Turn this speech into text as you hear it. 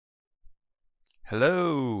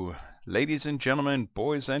Hello, ladies and gentlemen,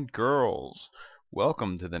 boys and girls.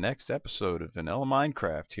 Welcome to the next episode of Vanilla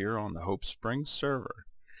Minecraft here on the Hope Springs server.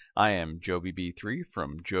 I am JoeBB3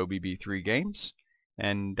 from JoeBB3 Games,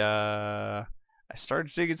 and I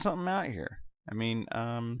started digging something out here. It's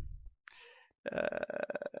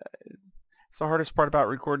the hardest part about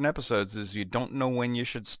recording episodes is you don't know when you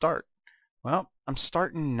should start. Well, I'm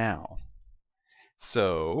starting now.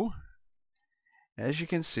 So, as you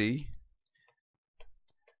can see,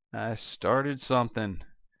 I started something.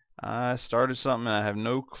 I have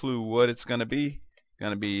no clue what it's going to be.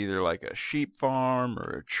 Going to be either like a sheep farm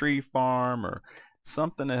or a tree farm or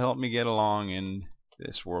something to help me get along in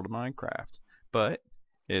this world of Minecraft. But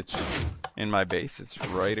it's in my base. It's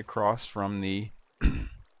right across from the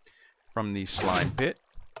from the slime pit.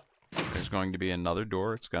 There's going to be another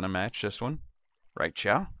door. It's going to match this one. Right,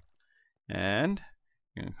 chow? And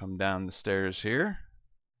you're going to come down the stairs here.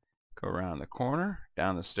 Go around the corner,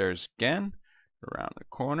 down the stairs again, around the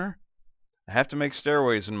corner. I have to make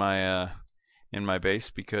stairways in my base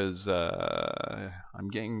because I'm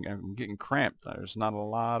getting cramped. There's not a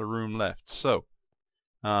lot of room left. So,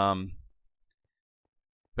 but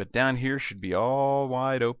down here should be all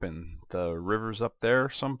wide open. The river's up there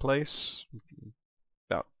someplace,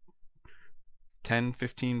 about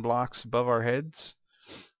 10-15 blocks above our heads.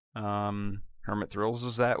 Hermit Thrills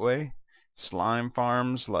is that way. Slime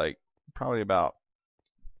farms like probably about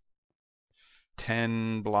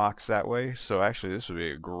 10 blocks that way. So actually this would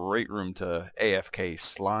be a great room to AFK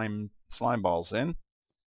slime balls in.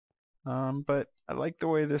 But I like the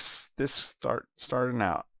way this starting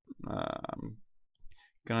out. I'm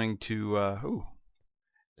going to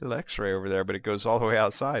little X-ray over there, but it goes all the way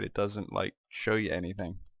outside. It doesn't like show you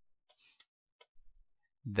anything.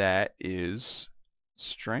 That is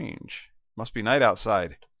strange. Must be night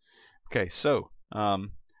outside. Okay, so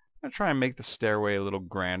I'm going to try and make the stairway a little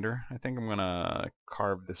grander. I think I'm going to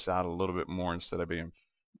carve this out a little bit more instead of being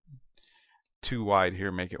too wide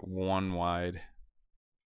here. Make it one wide.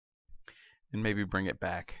 And maybe bring it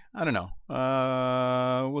back. I don't know.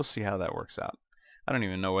 We'll see how that works out. I don't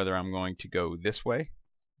even know whether I'm going to go this way,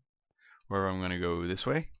 or if I'm going to go this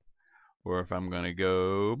way, or if I'm going to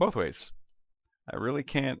go both ways. I really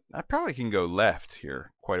can't. I probably can go left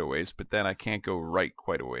here quite a ways, but then I can't go right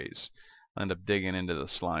quite a ways. I'll end up digging into the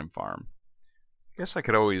slime farm. I guess I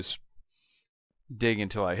could always dig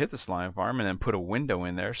until I hit the slime farm and then put a window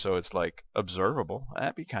in there so it's like observable.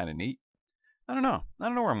 That'd be kind of neat. I don't know. I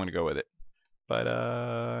don't know where I'm going to go with it. But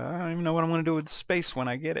I don't even know what I'm going to do with space when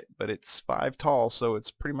I get it. But it's 5 tall, so it's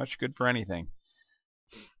pretty much good for anything.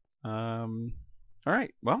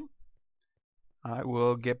 Alright, well, I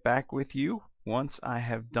will get back with you once I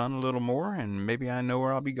have done a little more, and maybe I know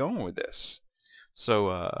where I'll be going with this.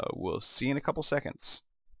 So we'll see in a couple seconds.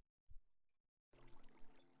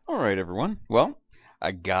 Alright everyone, well,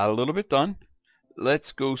 I got a little bit done.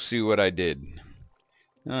 Let's go see what I did.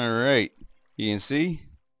 Alright, you can see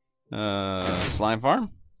slime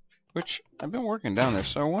farm, which I've been working down there,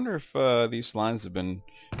 so I wonder if these slimes have been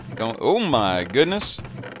going. Oh my goodness.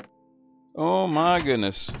 Oh my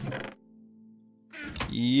goodness.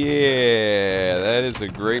 Yeah, that is a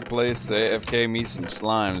great place to AFK me some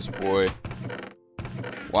slimes, boy.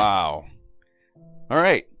 Wow.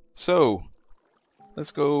 Alright, so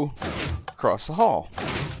let's go across the hall.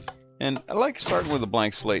 And I like starting with a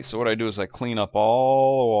blank slate, so what I do is I clean up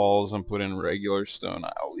all the walls and put in regular stone.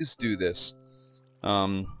 I always do this.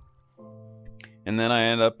 And then I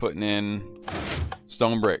end up putting in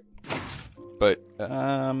stone brick. But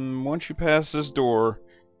once you pass this door,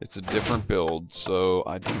 it's a different build, so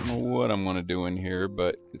I don't know what I'm going to do in here,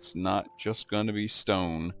 but it's not just going to be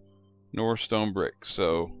stone, nor stone brick,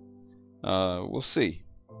 so we'll see.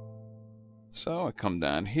 So I come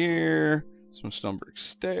down here, some stone brick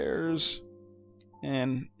stairs,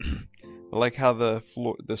 and I like how the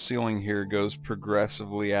ceiling here goes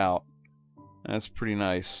progressively out. That's pretty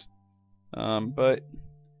nice. But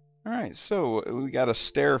alright, so we got a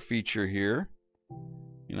stair feature here.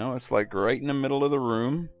 You know, it's like right in the middle of the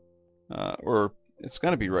room, or it's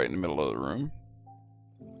gonna be right in the middle of the room.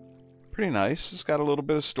 Pretty nice. It's got a little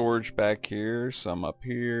bit of storage back here, some up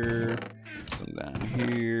here, some down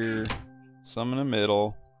here, some in the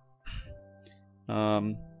middle.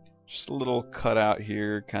 Just a little cutout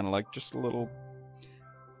here, kind of like just a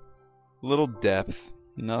little depth.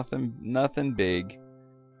 Nothing big.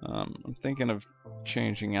 I'm thinking of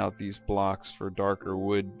changing out these blocks for darker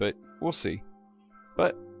wood, but we'll see.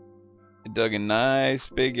 But I dug a nice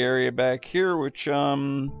big area back here, which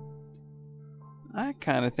I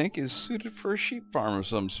kind of think is suited for a sheep farm of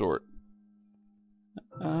some sort.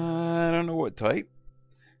 I don't know what type.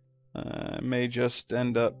 I may just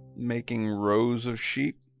end up making rows of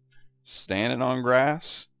sheep standing on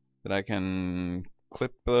grass that I can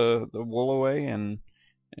clip the wool away and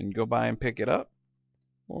go by and pick it up.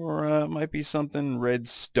 Or it might be something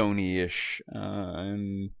redstone-ish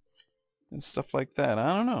and stuff like that.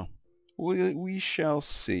 I don't know. We shall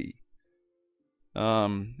see.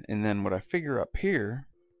 And then what I figure up here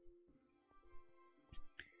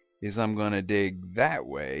is I'm going to dig that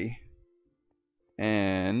way,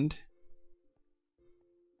 and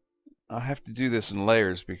I'll have to do this in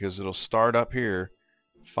layers because it'll start up here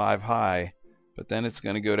 5 high, but then it's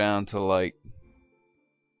going to go down to like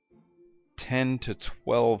 10 to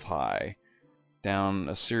 12 high down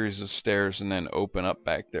a series of stairs and then open up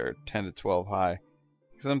back there 10 to 12 high,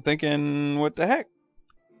 because I'm thinking, what the heck,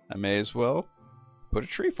 I may as well put a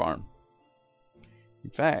tree farm.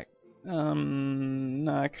 In fact,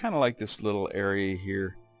 no, I kind of like this little area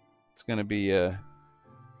here. It's gonna be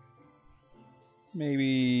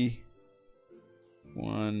maybe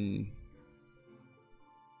one,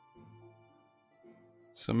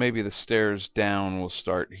 so maybe the stairs down will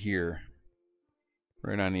start here,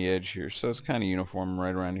 right on the edge here, so it's kind of uniform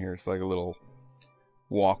right around here. It's like a little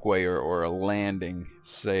walkway or a landing,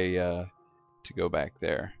 say, to go back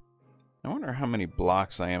there. I wonder how many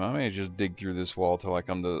blocks I am. I may just dig through this wall till I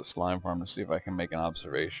come to the slime farm to see if I can make an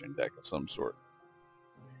observation deck of some sort.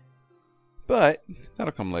 But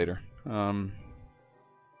that'll come later.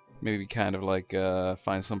 Maybe kind of like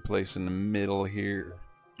find some place in the middle here.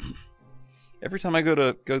 Every time I go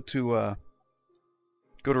to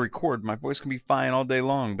record, my voice can be fine all day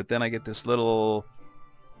long, but then I get this little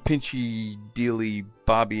pinchy dealy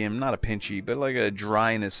bobby, and not a pinchy, but like a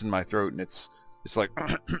dryness in my throat, and it's like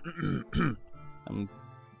I'm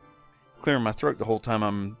clearing my throat the whole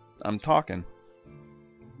time I'm talking.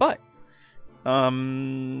 But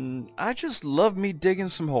I just love me digging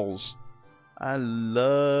some holes. I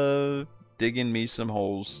love digging me some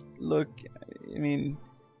holes. Look, I mean,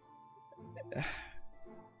 it's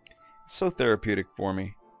so therapeutic for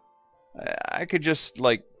me. I could just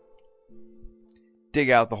like dig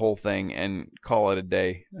out the whole thing and call it a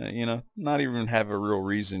day. You know, not even have a real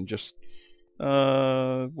reason, just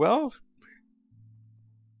well,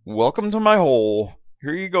 welcome to my hole.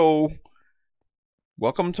 Here you go.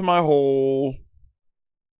 Welcome to my hole.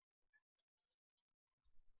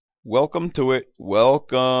 Welcome to it.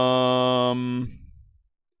 Welcome.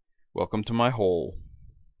 Welcome to my hole.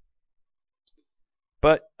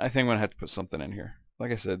 But I think I'm going to have to put something in here.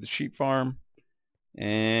 Like I said, the sheep farm,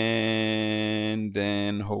 and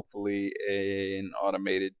then hopefully an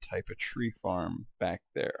automated type of tree farm back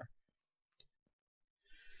there.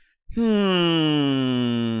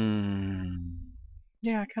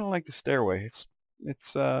 Yeah, I kind of like the stairway.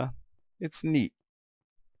 It's neat.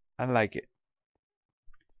 I like it.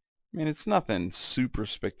 I mean, it's nothing super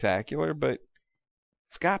spectacular, but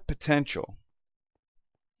it's got potential.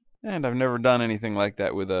 And I've never done anything like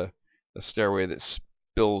that with a stairway that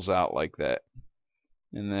spills out like that.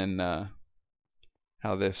 And then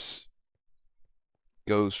how this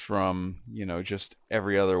goes from, you know, just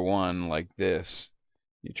every other one like this.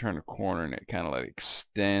 You turn a corner and it kind of like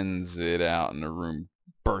extends it out and the room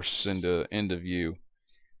bursts into view.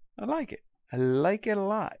 I like it. I like it a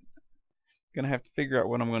lot. Gonna have to figure out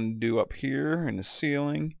what I'm going to do up here in the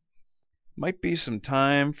ceiling. Might be some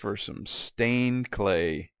time for some stained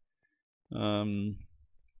clay. Ooh,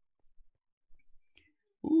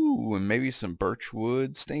 and maybe some birch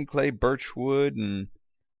wood, stained clay, birch wood, and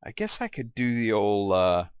I guess I could do the old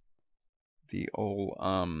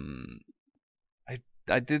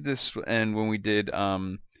I did this, and when we did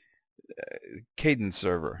Cadence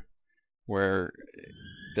server, where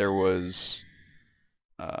there was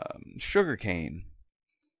sugar cane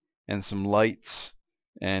and some lights,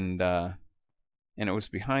 and it was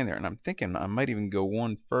behind there, and I'm thinking I might even go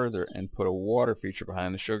one further and put a water feature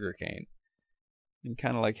behind the sugar cane, and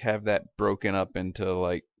kind of like have that broken up into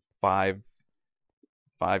like five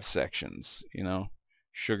sections, you know,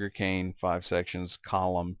 sugar cane 5 sections,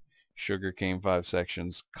 column, sugar cane 5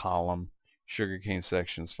 sections, column, sugar cane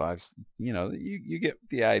sections 5, you know, you get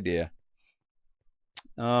the idea.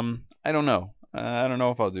 I don't know. I don't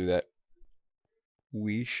know if I'll do that.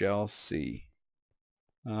 We shall see.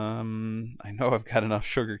 I know I've got enough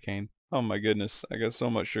sugar cane. Oh my goodness, I got so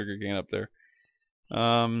much sugar cane up there.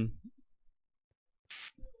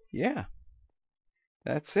 Yeah,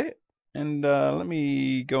 that's it. And let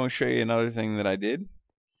me go and show you another thing that I did.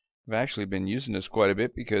 I've actually been using this quite a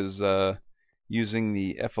bit because using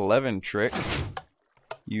the F11 trick,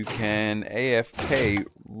 you can AFK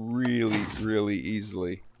really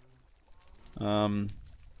easily.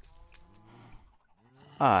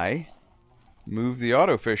 I moved the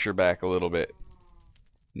auto fisher back a little bit.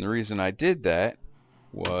 And the reason I did that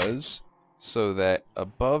was so that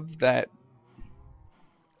above that...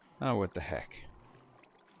 Oh, what the heck.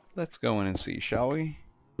 Let's go in and see, shall we?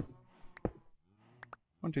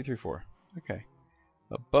 1, 2, 3, 4. Okay.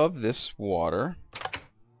 Above this water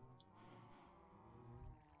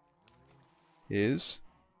is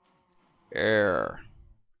air.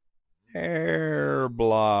 Air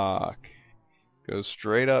block. Goes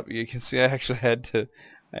straight up. You can see I actually had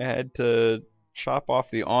to chop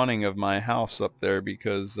off the awning of my house up there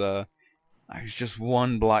because I was just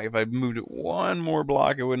one block. If I moved it one more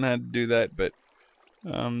block, I wouldn't have to do that, but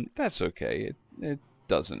that's okay. It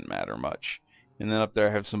doesn't matter much. And then up there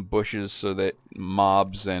I have some bushes so that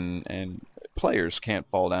mobs and players can't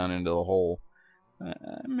fall down into the hole.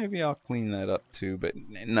 Maybe I'll clean that up too, but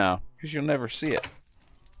no, because you'll never see it.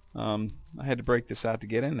 I had to break this out to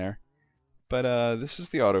get in there. But this is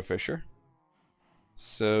the auto fisher.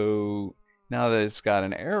 So now that it's got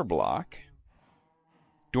an air block,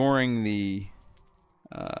 during the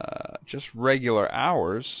just regular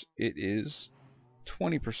hours, it is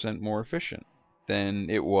 20% more efficient than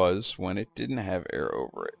it was when it didn't have air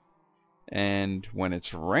over it. And when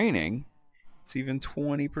it's raining, it's even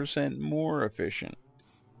 20% more efficient.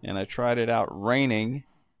 And I tried it out raining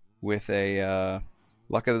with a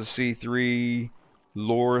Luck of the Sea 3,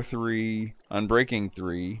 Lore 3, Unbreaking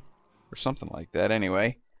 3, or something like that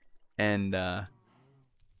anyway. And I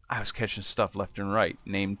was catching stuff left and right.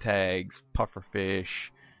 Name tags, pufferfish.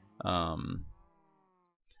 I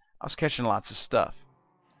was catching lots of stuff.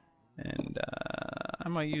 And I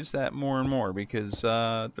might use that more and more because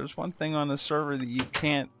there's one thing on the server that you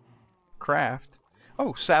can't craft.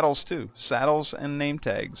 Oh, saddles too. Saddles and name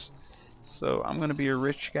tags. So I'm going to be a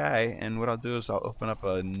rich guy, and what I'll do is I'll open up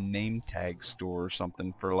a name tag store or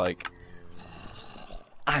something for like,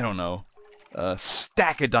 I don't know, a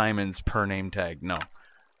stack of diamonds per name tag. No.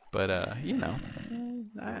 But, you know,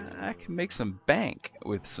 I can make some bank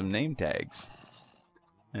with some name tags.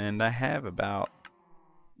 And I have about,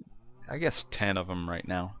 I guess, 10 of them right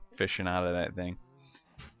now, fishing out of that thing.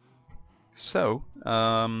 So,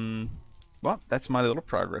 well, that's my little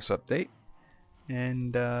progress update.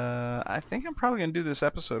 And I think I'm probably going to do this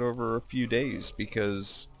episode over a few days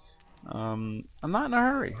because I'm not in a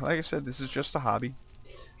hurry. Like I said, this is just a hobby.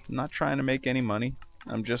 I'm not trying to make any money.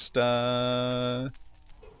 I'm just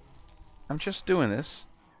doing this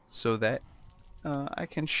so that I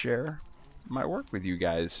can share my work with you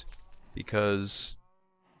guys because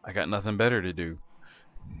I got nothing better to do.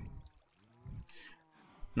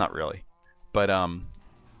 Not really. But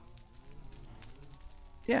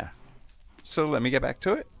yeah. So let me get back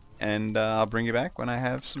to it, and I'll bring you back when I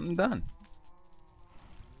have something done.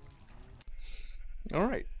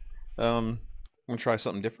 Alright, I'm going to try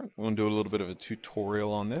something different. I'm going to do a little bit of a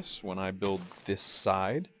tutorial on this when I build this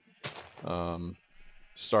side.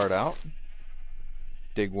 Start out,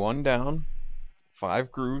 dig one down,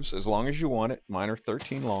 5 grooves as long as you want it. Mine are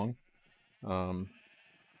 13 long.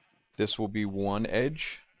 This will be one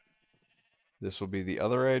edge, this will be the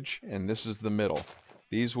other edge, and this is the middle.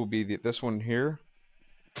 These will be this one here,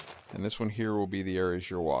 and this one here will be the areas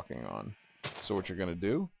you're walking on. So what you're going to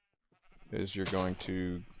do is you're going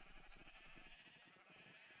to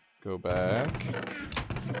go back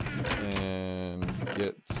and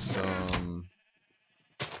get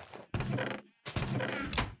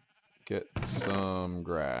some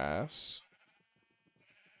grass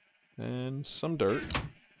and some dirt,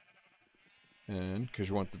 and because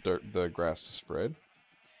you want the grass to spread,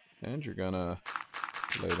 and you're gonna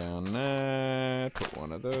lay down that, put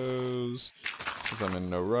one of those. Since I'm in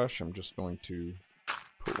no rush, I'm just going to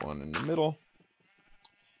put one in the middle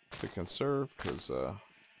to conserve, because I'm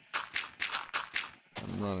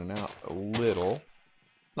running out a little.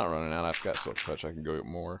 Not running out, I've got silk touch, I can go get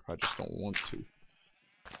more, I just don't want to.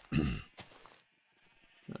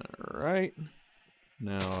 Alright,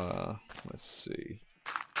 now let's see.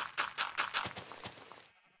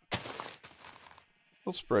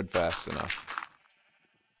 It'll spread fast enough.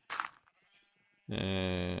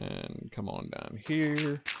 And come on down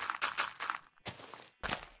here.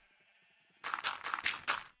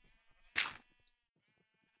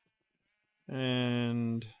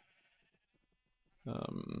 And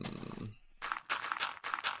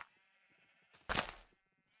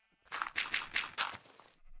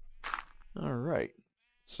alright,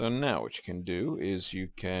 so now what you can do is you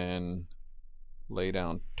can lay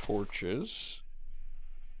down torches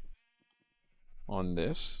on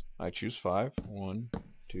this. I choose 5. 1,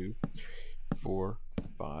 2, 4,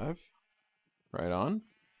 5. Right on.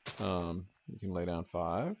 You can lay down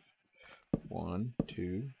 5, 1,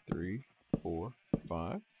 2, 3, 4,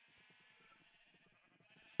 5.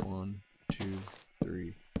 1, 2,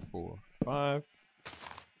 3, 4, 5.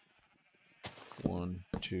 1,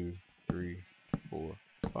 2, 3, 4,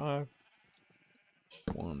 5.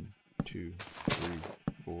 1, 2, 3,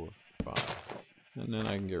 4, 5. And then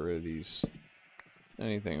I can get rid of these,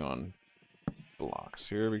 anything on blocks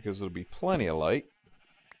here, because it'll be plenty of light.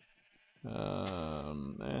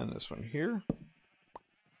 And this one here.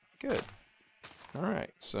 Good.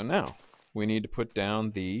 Alright, so now we need to put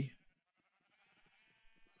down the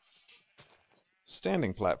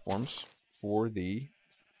standing platforms for the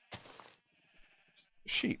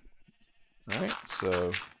sheep. Alright,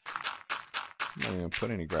 so I'm not even going to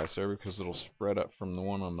put any grass there because it'll spread up from the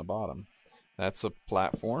one on the bottom. That's a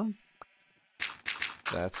platform.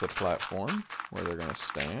 That's a platform where they're going to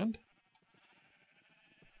stand.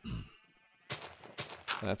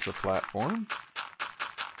 That's a platform.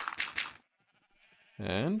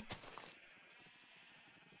 And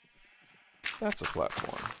that's a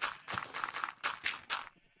platform.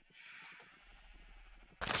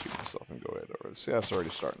 Shoot myself and go ahead over this. See, that's already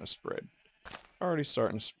starting to spread. Already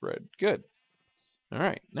starting to spread. Good.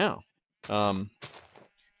 Alright, now on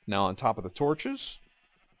top of the torches,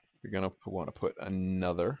 you're going to want to put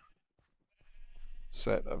another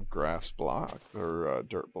set of grass block or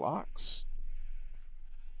dirt blocks.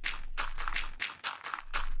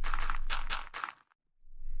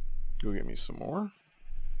 Go get me some more.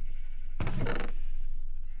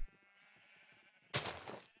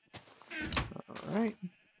 Alright.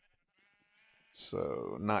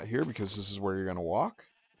 So, not here because this is where you're going to walk.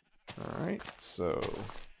 Alright, so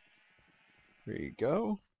here you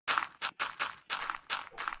go.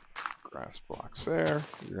 Grass blocks there.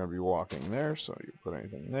 You're going to be walking there, so you put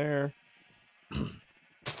anything there.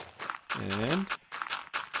 And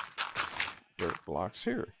dirt blocks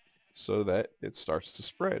here so that it starts to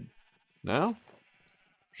spread. Now,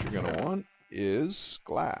 what you're going to want is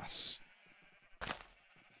glass.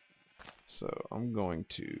 So I'm going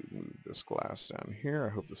to move this glass down here.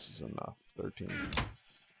 I hope this is enough. 13.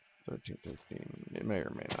 It may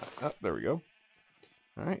or may not. Oh, there we go.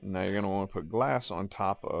 Alright, now you're going to want to put glass on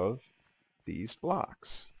top of these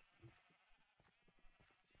blocks.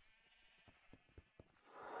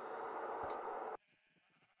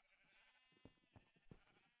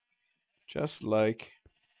 Just like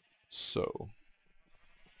so.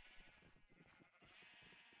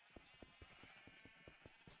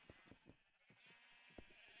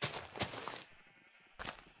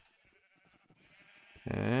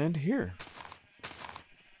 And here.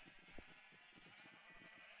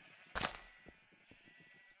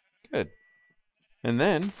 Good. And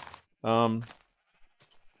then,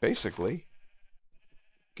 basically,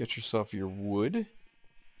 get yourself your wood.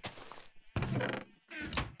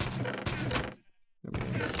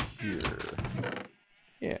 Here.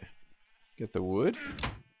 Yeah. Get the wood.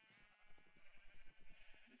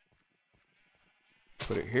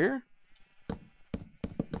 Put it here.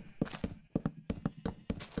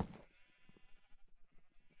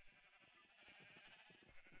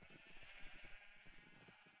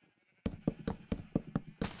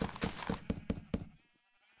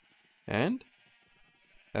 And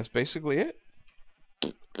that's basically it.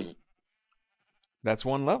 That's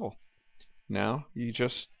one level. Now you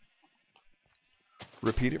just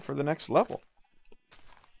repeat it for the next level.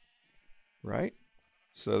 Right?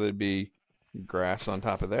 So there'd be grass on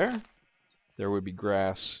top of there. There would be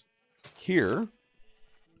grass here.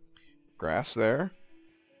 Grass there.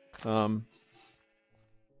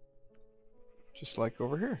 Just like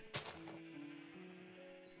over here.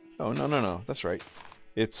 Oh, no. That's right.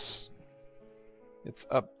 It's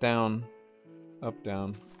up, down, up,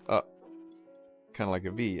 down, up. Kind of like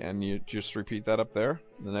a V. And you just repeat that up there,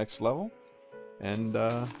 the next level. And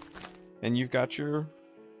you've got your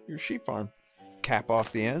sheep farm. Cap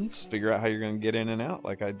off the ends. Figure out how you're going to get in and out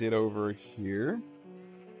like I did over here.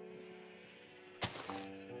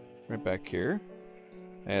 Right back here.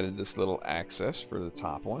 I added this little access for the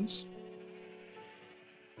top ones.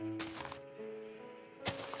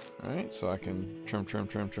 Alright, so I can trim.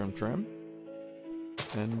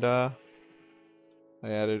 And I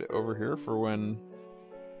added it over here for when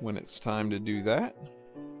it's time to do that.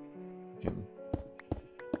 You can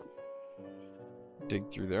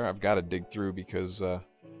dig through there. I've got to dig through because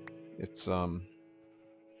it's you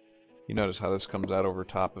notice how this comes out over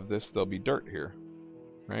top of this. There'll be dirt here,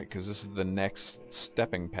 right? Because this is the next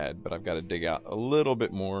stepping pad, but I've got to dig out a little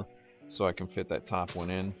bit more so I can fit that top one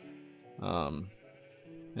in.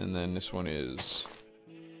 And then this one is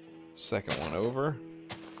second one over.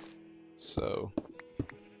 So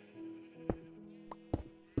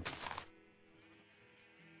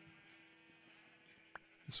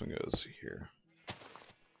This one goes here.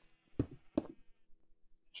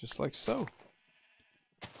 Just like so.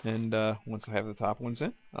 And once I have the top ones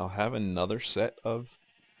in, I'll have another set of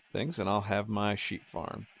things, and I'll have my sheep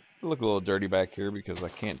farm. It'll look a little dirty back here because I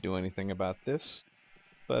can't do anything about this.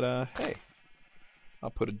 But hey, I'll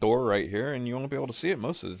put a door right here, and you won't be able to see it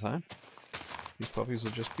most of the time. These puppies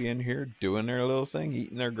will just be in here doing their little thing,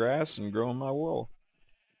 eating their grass and growing my wool.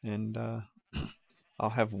 And I'll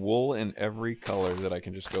have wool in every color that I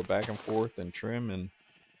can just go back and forth and trim and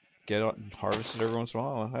get out and harvest it every once in a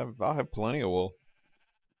while. I'll have plenty of wool.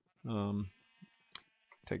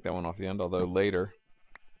 Take that one off the end, although later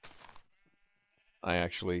I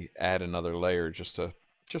actually add another layer just to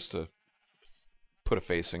put a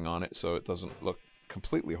facing on it so it doesn't look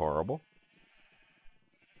completely horrible.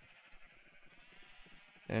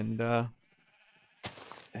 And I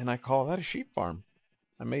call that a sheep farm.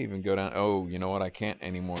 I may even go down, oh, you know what, I can't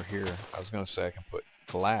anymore here. I was going to say I can put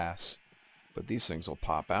glass, but these things will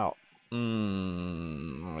pop out.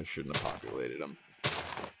 I shouldn't have populated them.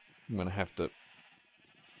 I'm going to have to,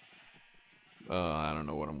 I don't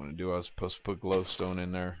know what I'm going to do. I was supposed to put glowstone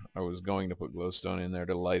in there. I was going to put glowstone in there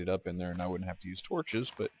to light it up in there, and I wouldn't have to use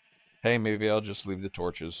torches, but hey, maybe I'll just leave the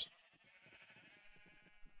torches.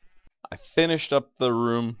 I finished up the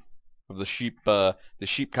room of the sheep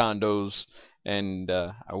condos, and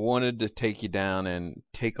I wanted to take you down and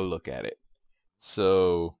take a look at it.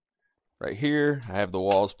 So right here I have the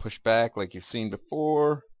walls pushed back like you've seen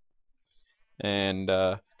before, and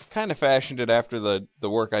kind of fashioned it after the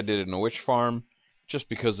work I did in the witch farm, just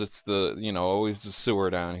because it's the, you know, always the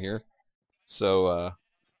sewer down here. So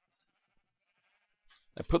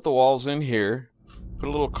I put the walls in here, put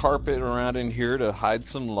a little carpet around in here to hide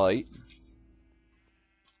some light,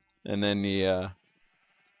 and then the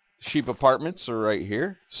sheep apartments are right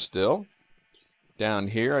here still. Down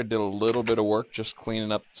here I did a little bit of work just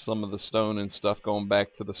cleaning up some of the stone and stuff going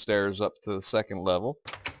back to the stairs up to the second level.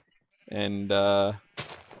 And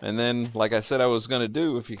then, like I said I was going to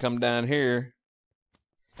do, if you come down here,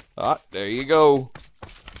 there you go.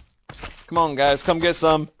 Come on guys, come get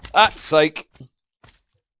some. Psych.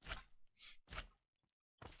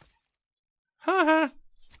 Haha.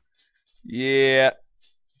 Yeah,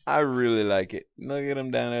 I really like it. Look at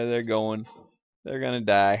them down there, they're going. They're gonna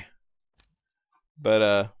die.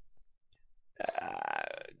 But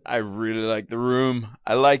I really like the room.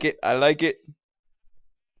 I like it. I like it.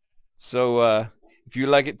 So if you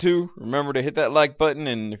like it too, remember to hit that like button,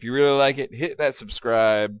 and if you really like it, hit that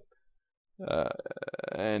subscribe.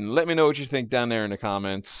 And let me know what you think down there in the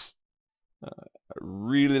comments. I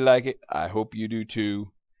really like it. I hope you do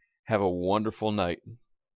too. Have a wonderful night.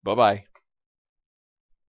 Bye-bye.